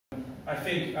I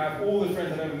think out of all the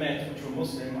friends I've ever met which were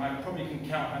Muslim, I probably can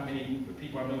count how many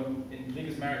people I've known in the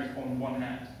biggest marriages on one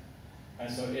hand.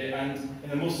 And so, and in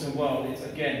the Muslim world, it's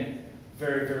again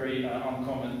very, very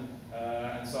uncommon,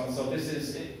 and so on. So this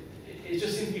is, it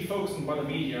just seems to be focused on by the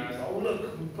media as, oh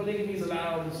look, polygamy is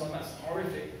allowed and so on. That's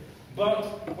horrific.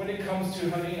 But when it comes to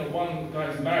having, one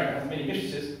guy who's married has many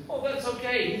mistresses, oh, that's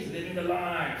okay. He's living the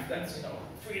life. That's,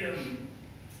 freedom.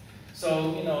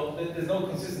 So, there's no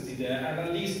consistency there. And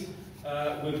at least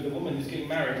with the woman who's getting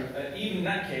married, even in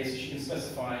that case, she can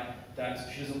specify that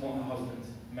she doesn't want her husband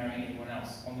marrying anyone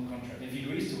else on the contract. If he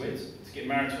agrees to it, to get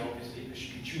married to her, obviously, because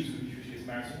she can choose who she gets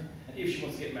married to, and if she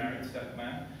wants to get married to that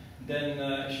man, then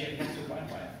she has to abide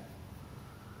by it.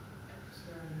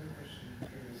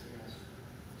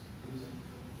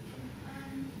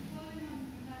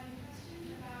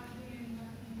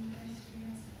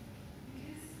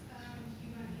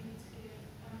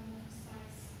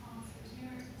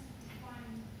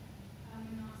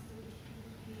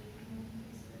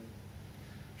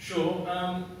 Sure.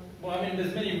 Well, I mean,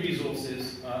 there's many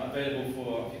resources available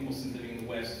for Muslims living in the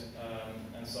West,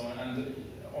 and so on.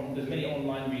 And there's many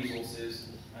online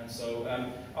resources. And so,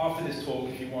 after this talk,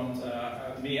 if you want,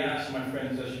 me and actually my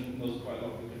friends, actually knows quite a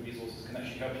lot of good resources, can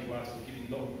actually help you out with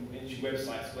giving a lot of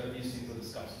websites where these things are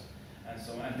discussed. And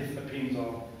so, and different opinions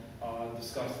are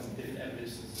discussed, and different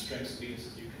evidences, strengths,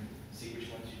 weaknesses. You can see which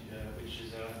one, which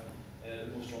is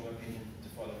a more strong opinion to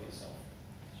follow for yourself.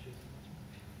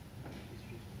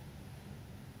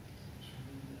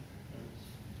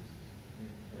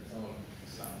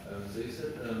 So you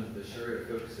said the Sharia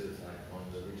focuses on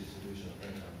the redistribution of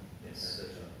income,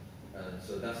 etc. And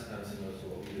so that's kind of similar to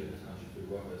what we do in this country through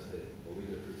welfare state, what we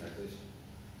do through taxation.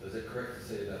 So is it correct to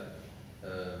say that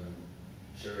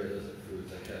Sharia does it through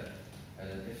zakat?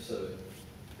 And then if so,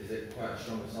 is it quite a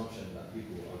strong assumption that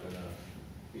people are going to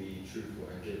be truthful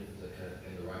and give zakat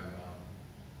in the right amount?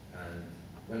 And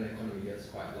when the economy gets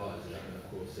quite large, is that going to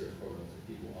cause serious problems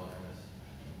if people aren't honest?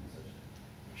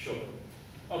 Sure.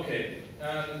 Okay,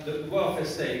 the welfare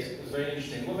state was very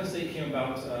interesting. The welfare state came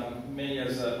about mainly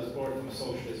as was borrowed from a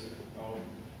socialist or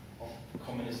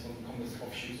communist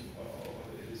offshoot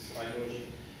of his ideology.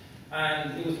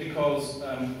 And it was because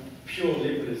pure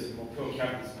liberalism or pure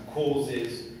capitalism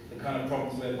causes the kind of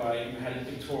problems whereby you had in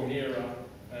the Victorian era,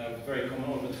 very common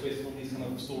Oliver Twist, all these kind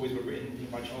of stories were written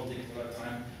by Charles Dickens at that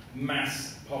time,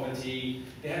 mass poverty.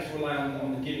 They had to rely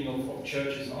on the giving of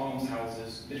churches and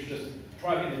almshouses. This was just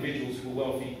private individuals who were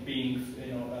wealthy being,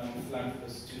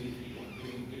 philanthropists to these people,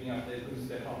 giving out their goods,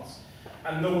 their hearts.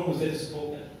 And no one was there to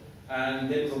support them. And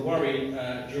there was a worry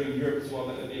during Europe as well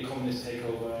that there'd be a communist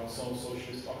takeover, some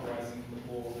socialist uprising from the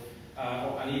poor.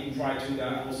 And even prior to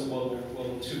that, also World War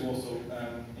II also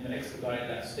expedited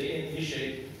that. So they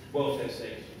initiated welfare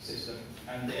state system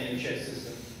and the NHS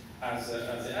system as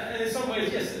and in some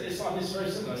ways, yes, Islam is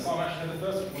very similar. Islam actually had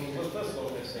one of the first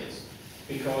welfare states,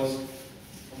 because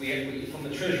from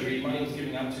the treasury, money was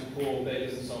given out to poor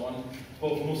beggars and so on,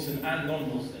 both Muslim and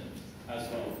non-Muslim as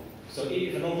well. So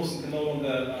if a non-Muslim can no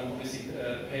longer obviously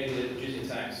pay the jizya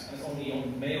tax, and it's only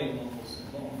on male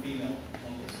non-Muslims, not on female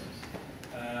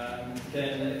non-Muslims,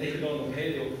 then if they could no longer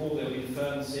pay, they were poor, they were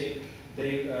infirm, sick,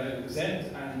 they were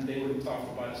exempt, and they were looked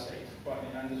after by the state.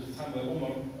 And there was a time where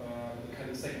Umar,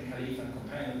 the second caliph and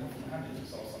companion of Prophet Muhammad,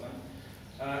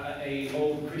 an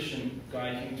old Christian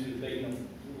guy came to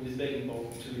with his begging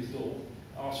bowl to his door,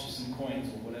 asked for some coins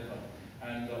or whatever,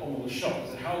 and Umar was shocked.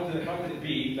 Said, how could it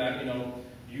be that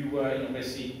you were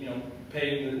basically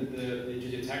paying the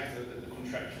jizya tax, the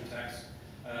contractual tax,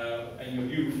 in your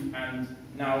youth, and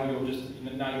now you're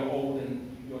now you're old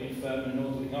and you're infirm and no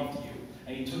one's looking after you.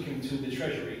 And he took him to the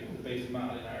treasury, the Bayt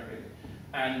al-Mal in Arabic,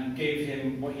 and gave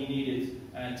him what he needed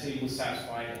until he was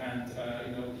satisfied,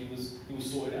 and he was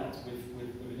sorted out with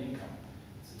an income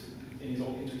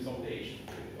into his old age,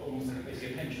 almost like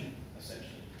basically a pension,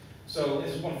 essentially. So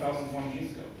this was 1,400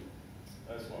 years ago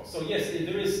as well. So yes,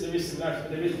 there is similarity,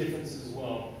 but there is differences as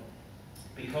well,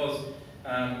 because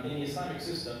in the Islamic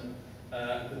system,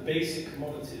 the basic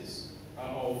commodities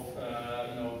of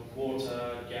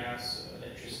water, gas,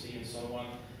 electricity, and so on,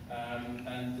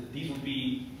 and these will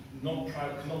be not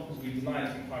be denied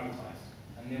to be privatized,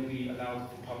 and they'll be allowed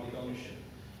for public ownership,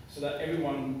 so that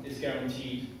everyone is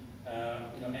guaranteed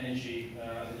energy,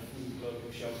 food,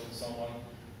 clothing, shelter, and so on.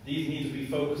 These need to be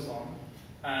focused on,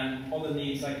 and other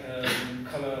needs like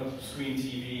color screen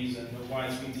TVs and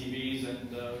widescreen TVs and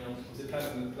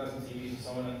plasma TVs and so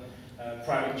on, and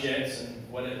private jets and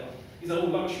whatever. These are all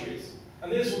luxuries,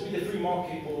 and this will be the free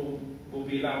market will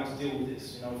be allowed to deal with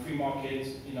this. Free market,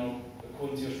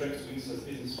 according to your strengths and weaknesses as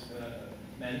business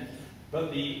men.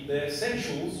 But the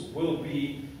essentials will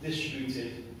be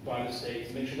distributed by the state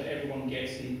to make sure that everyone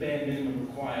gets the bare minimum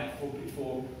required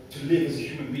to live as a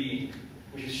human being,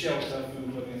 which is shelter,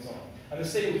 food, clothing, and so on. And the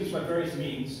state will do this by various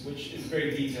means, which is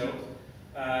very detailed.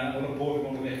 I won't bore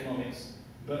everyone with economics,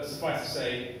 but suffice to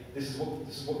say, this is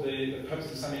what the purpose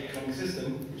of the Islamic economic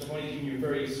system, which I've only given you a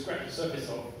very scratched surface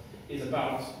of, is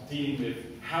about dealing with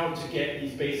how to get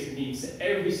these basic needs to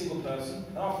every single person.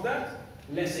 And after that,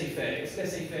 laissez-faire. It's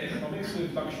laissez-faire economics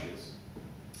with luxuries.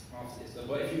 After this,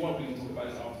 but if you want, we can talk about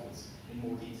it afterwards in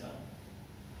more detail.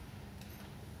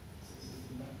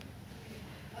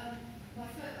 I have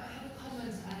a comment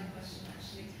and a question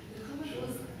actually. The comment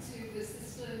was to the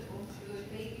sister or to the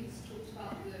lady who's talked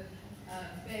about the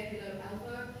bare below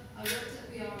elbow. I worked at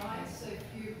BRI, so if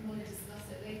you want to discuss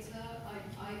it later, I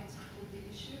tackled the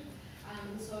issue. And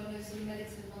also I know some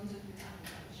medics in London who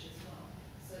tackled that issue as well.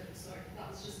 So sorry, that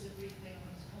was just a brief thing I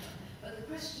wanted to comment. But the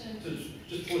question... So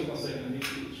just pause 1 second and make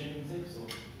sure the changing tips, or?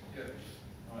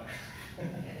 Yeah. All right.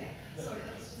 Okay. Sorry,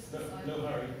 that was just a side. No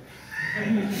hurry.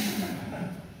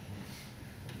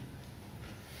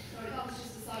 Sorry, that was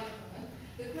just a side comment.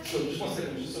 The question... So just 1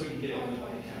 second, just so we can get it on the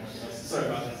camera. Sorry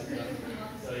about that.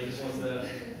 So you just want to...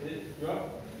 You're up?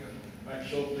 Right,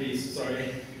 sure, please. Sorry.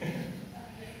 Okay,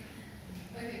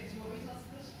 do you want me to ask a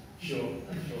question? Sure.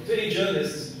 So any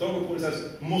journalists don't report this as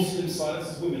Muslim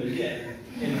silences women again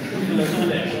in the local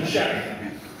lecture on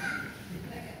Sharia.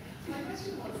 Okay. My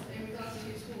question was in regards to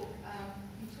your talk.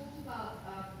 You talked about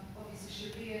obviously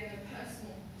Sharia in a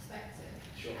personal perspective,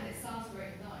 Sure. and it sounds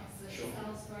very nice. And Sure. It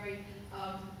sounds very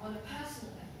on a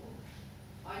personal level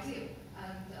ideal.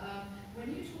 And when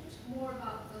you talked more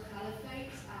about the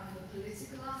caliphate and the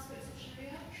political aspects of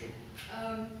Sharia, Sure.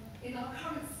 in our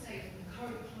current state, in the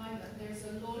current climate, there's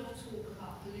a lot of talk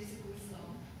about political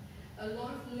Islam, a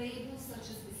lot of labels such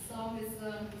as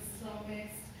Islamism,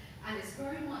 Islamist, and it's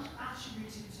very much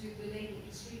attributed to the label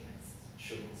extremist.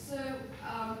 Sure. So,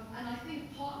 and I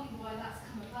think partly why that's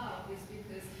come about is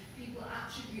because people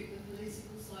attribute the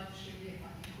political side of Sharia, if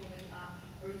I can call it that,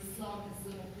 or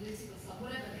Islamism or political Islam,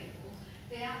 whatever label,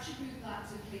 they attribute that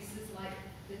to places like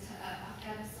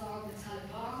Afghanistan, the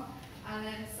Taliban, and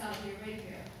then Saudi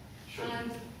Arabia. Sure.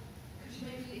 And could you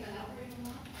maybe elaborate on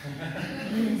that?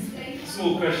 Explain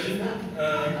Small question.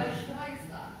 why is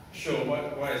that? Sure.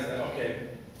 Why is that? Okay.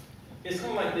 It's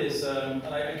kind of like this, and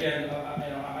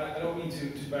I don't mean to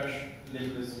bash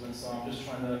liberalism and so on. I'm just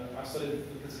trying to. I've studied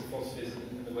political philosophies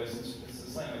in the West.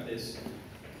 It's something like this.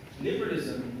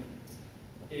 Liberalism,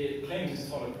 it claims it's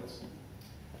tolerant,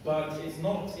 but it's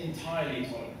not entirely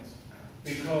tolerant,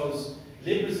 because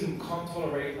liberalism can't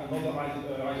tolerate another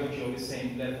ideology of the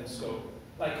same level and scope.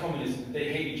 Like communism,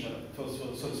 they hate each other, so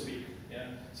to speak. Yeah,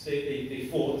 so they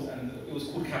fought, and it was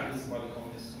called capitalism by the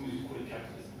communists. Communists called it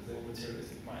capitalism because they were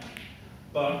materialistic minded.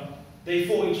 But they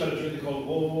fought each other during the Cold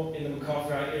War. In the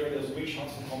McCarthy era, there was witch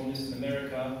hunts for communists in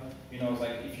America. You know, it's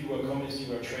like if you were a communist, you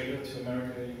were a traitor to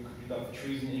America. You could be done for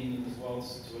treason in England as well,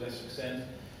 to a lesser extent.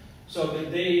 So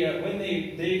when they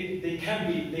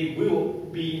will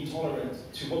be intolerant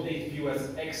to what they view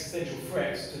as existential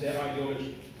threats to their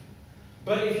ideology.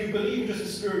 But if you believe in just a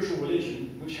spiritual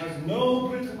religion, which has no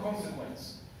political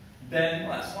consequence, then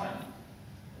well, that's fine.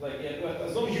 Like, yeah, well,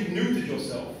 as long as you've neutered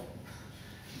yourself,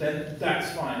 then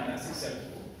that's fine, that's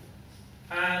acceptable.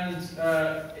 And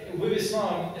with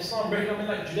Islam recognizes,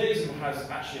 like Judaism has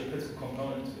actually a political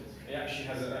component to it. It actually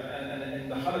has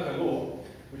and the halakha law,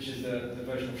 which is the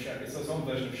version of Sharia, it's its own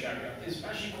version of Sharia, is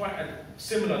actually quite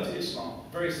similar to Islam,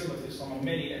 very similar to Islam on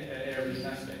many areas and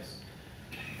aspects.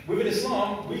 Within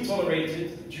Islam, we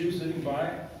tolerated Jews living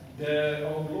by their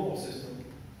own law system,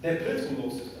 their political law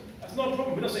system. That's not a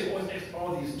problem. We're not saying,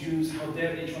 oh, these Jews, how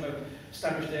dare they trying to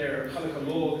establish their halakha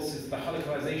law, this is the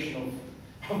halakhaization of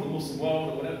the Muslim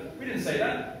world or whatever. We didn't say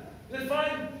that. We said,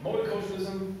 fine,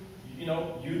 multiculturalism, you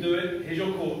know, you do it, here's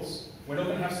your courts. We're not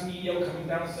going to have some EO coming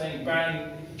down saying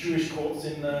ban Jewish courts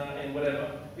in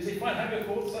whatever. We say, fine, have your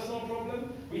courts, that's not a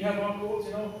problem. We have our courts,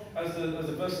 you know, as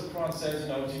the verse of the Quran says, you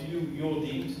know, to you your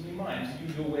deen, to me mine, to you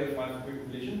your way of life, Greek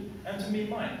religion, and to me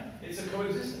mine. It's a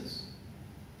coexistence.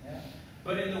 Yeah?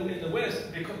 But in the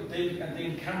West, because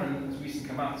David Cameron has recently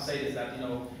come out to say this, that, you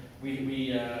know,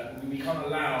 we can't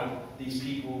allow these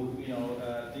people, you know,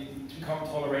 we can't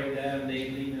tolerate them, they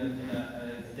believe in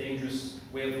a dangerous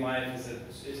way of life,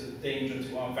 it's a danger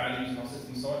to our values and our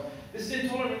system and so on. This is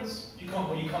intolerance. You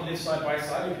can't live side by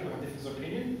side when people have different of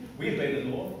opinion. We obey the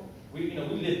law. We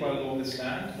live by the law of this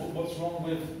land. What's wrong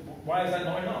with, why is that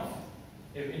not enough?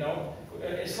 If, you know,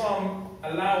 Islam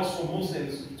allows for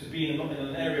Muslims to be in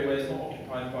an area where it's not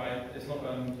occupied by, it's not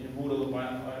ruled over by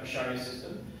a Sharia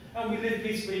system. And we live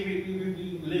peacefully,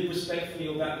 we live respectfully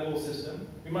of that law system.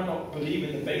 We might not believe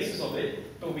in the basis of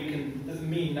it, but we can, doesn't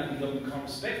mean that we can't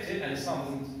respect it, and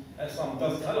Islam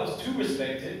does tell us to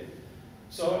respect it.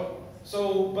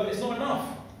 But it's not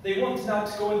enough. They want now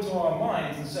to go into our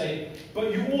minds and say,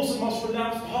 but you also must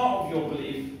renounce part of your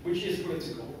belief, which is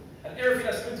political. And everything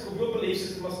that's political, your belief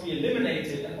system must be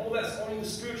eliminated, and all that's only the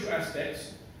spiritual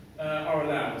aspects are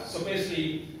allowed. So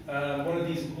basically, one of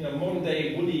these modern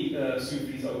day woolly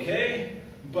Sufis, okay,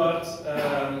 but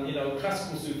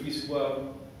classical Sufis who were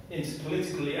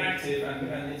politically active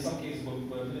and in some cases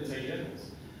were military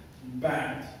generals,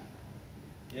 banned.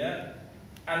 Yeah?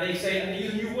 And they say, and they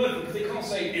use a new word because they can't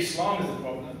say Islam is the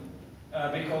problem,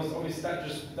 because obviously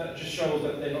that just shows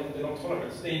that they're not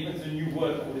tolerant. So they invented a new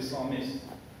word called Islamist.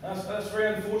 That's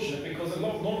very unfortunate, because a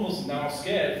lot of non-Muslims now are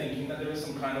scared, thinking that there is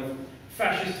some kind of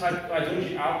fascist type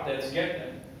ideology out there to get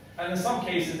them. And in some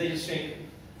cases they just think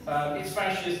it's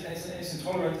fascist and it's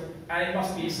intolerant and it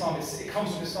must be Islam. It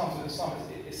comes from Islam, so Islam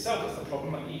itself is the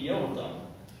problem, like the EDO have done.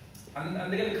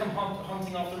 And they're going to come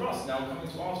hunting after us now, coming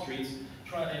to our streets,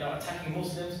 attacking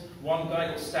Muslims. One guy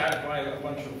got stabbed by a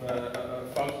bunch of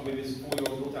thugs with his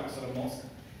 4-year-old daughter outside a mosque,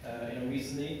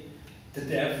 recently, to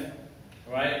death,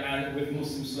 right? And with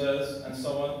Muslim slurs and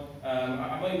so on.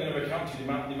 I'm not even going to recount to you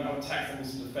the amount of attacks that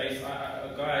Muslims have faced.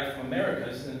 A guy from America,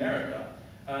 this is in America,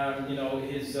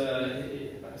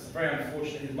 it's very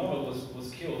unfortunate. His mother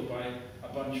was killed by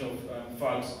a bunch of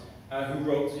thugs who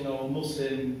wrote,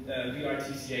 Muslim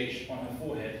B-I-T-C-H on her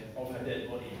forehead of her dead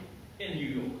body in New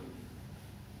York.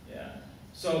 Yeah.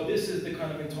 So this is the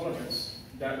kind of intolerance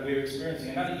that we're experiencing.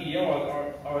 And now the EDO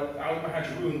are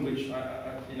al-Muhajirun, which,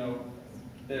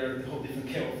 they're a whole different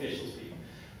kettle of fish, so to speak.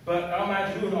 But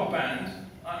al-Muhajirun are banned.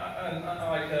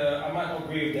 I might not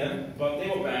agree with them, but they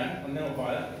were banned and they were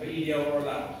violent, but EDO are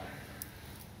allowed.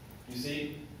 You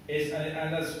see?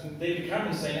 And as David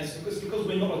Cameron's saying, it's because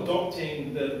we're not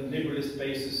adopting the liberalist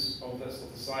basis of the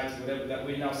society, whatever, that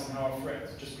we're now somehow a threat,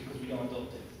 just because we don't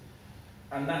adopt it.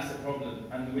 And that's the problem.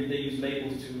 And when they use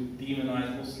labels to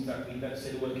demonize Muslims, that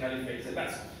say the word caliphate, so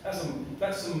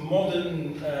that's some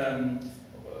modern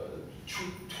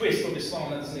twist of Islam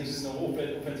that doesn't exist in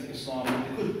authentic Islam.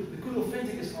 The good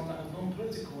authentic Islam that was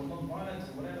non-political and non-violent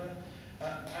and whatever.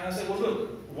 And I say, well,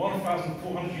 look,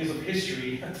 1,400 years of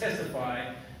history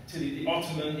testify to the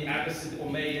Ottoman, the Abbasid, the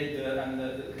Umayyad, and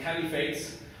the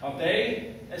caliphates. Are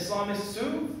they Islamists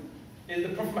too? Is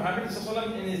the Prophet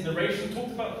Muhammad in his narration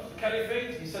talked about the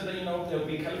caliphate? He said that there will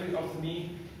be a caliphate after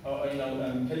me,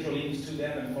 pledge your allegiance to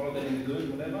them and follow them in the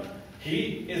good, whatever.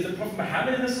 Is the Prophet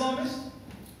Muhammad an Islamist?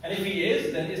 And if he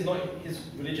is, then is not his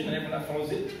religion and everyone that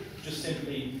follows it just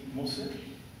simply Muslim?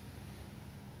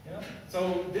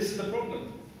 So this is the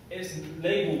problem. It's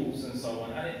labels and so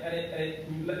on, and it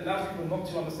allows people not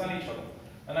to understand each other.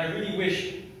 And I really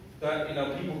wish that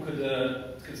people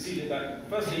could see that.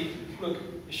 Firstly, look,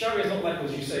 Sharia is not like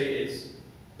as you say it is.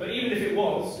 But even if it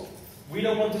was, we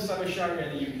don't want to establish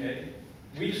Sharia in the UK.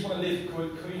 We just want to live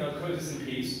coexist in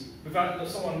peace without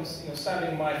someone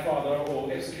stabbing my father or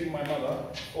executing my mother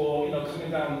or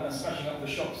coming down and smashing up the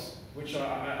shops, which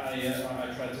I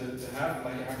tried to have,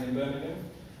 like it happened in Birmingham.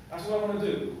 That's what I want to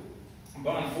do.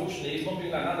 But unfortunately, it's not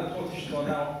being like that. The politicians are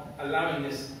now allowing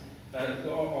this,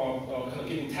 or kind of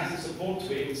giving tacit support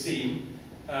to it, it would seem,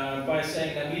 by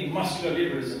saying that we need muscular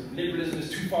liberalism. Liberalism is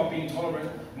too far being tolerant.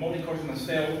 Multiculturalism has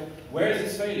failed. Where is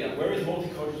its failure? Where is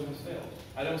multiculturalism has failed?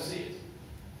 I don't see it.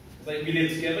 It's like we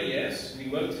live together, yes. We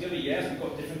work together, yes. We've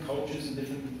got different cultures and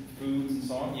different foods and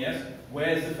so on, yes.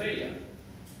 Where's the failure?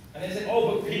 And they say,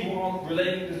 oh, but people aren't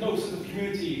relating, there's no sense of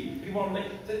community, people aren't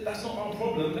relating. That's not our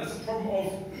problem, that's a problem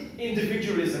of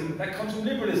individualism that comes from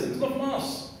liberalism. It's not from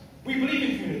us. We believe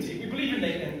in community, we believe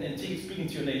in speaking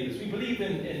to your neighbours, we believe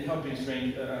in helping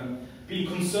strangers, being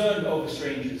concerned over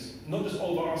strangers, not just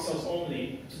over ourselves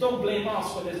only. So don't blame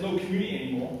us when there's no community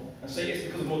anymore and say it's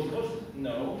because of multiculturalism.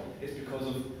 No, it's because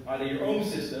of either your own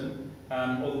system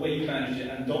or the way you manage it,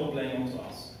 and don't blame onto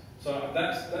us. So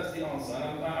that's the answer.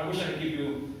 And I wish I could give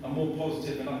you a more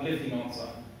positive and uplifting answer,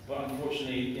 but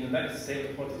unfortunately, that's the state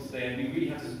of politics today, and we really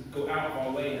have to go out of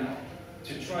our way now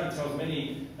to try and tell as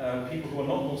many people who are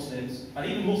not Muslims, and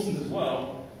even Muslims as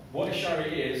well, what Sharia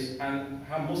is and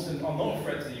how Muslims are not a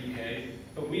threat to the UK,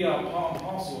 but we are part and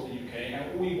parcel of the UK,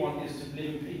 and all we want is to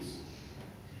live in peace.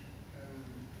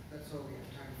 That's all we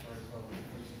have time for as well.